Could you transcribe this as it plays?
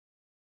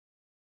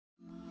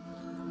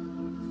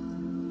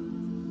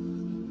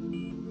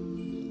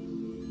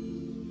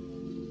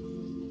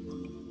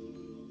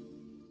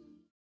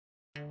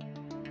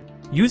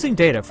Using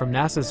data from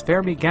NASA's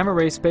Fermi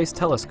Gamma-ray Space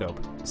Telescope,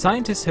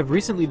 scientists have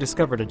recently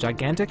discovered a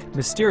gigantic,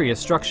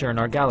 mysterious structure in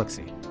our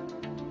galaxy.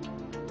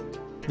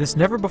 This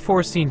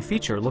never-before-seen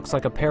feature looks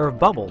like a pair of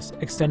bubbles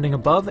extending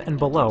above and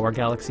below our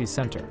galaxy's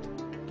center.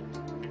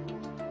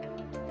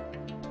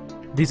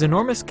 These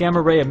enormous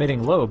gamma-ray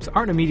emitting lobes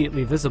aren't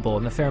immediately visible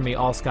in the Fermi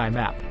all-sky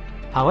map.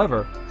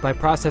 However, by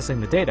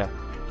processing the data,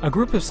 a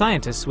group of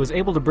scientists was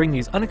able to bring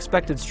these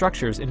unexpected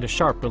structures into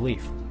sharp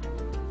relief.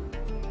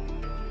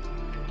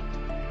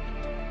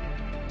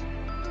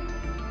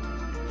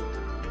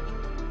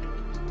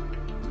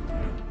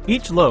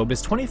 Each lobe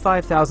is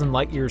 25,000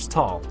 light-years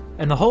tall,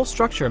 and the whole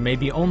structure may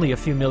be only a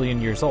few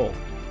million years old.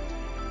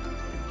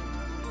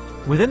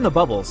 Within the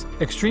bubbles,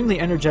 extremely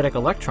energetic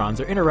electrons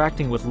are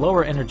interacting with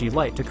lower energy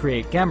light to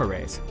create gamma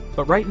rays,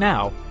 but right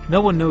now, no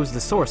one knows the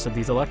source of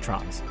these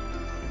electrons.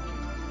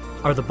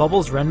 Are the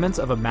bubbles remnants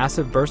of a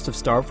massive burst of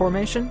star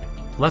formation?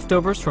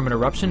 Leftovers from an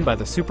eruption by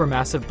the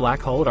supermassive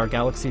black hole at our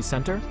galaxy's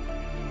center?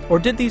 Or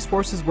did these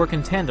forces work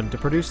in tandem to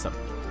produce them?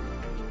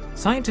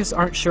 Scientists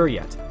aren't sure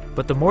yet,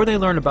 but the more they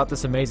learn about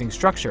this amazing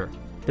structure,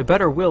 the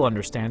better we'll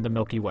understand the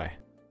Milky Way.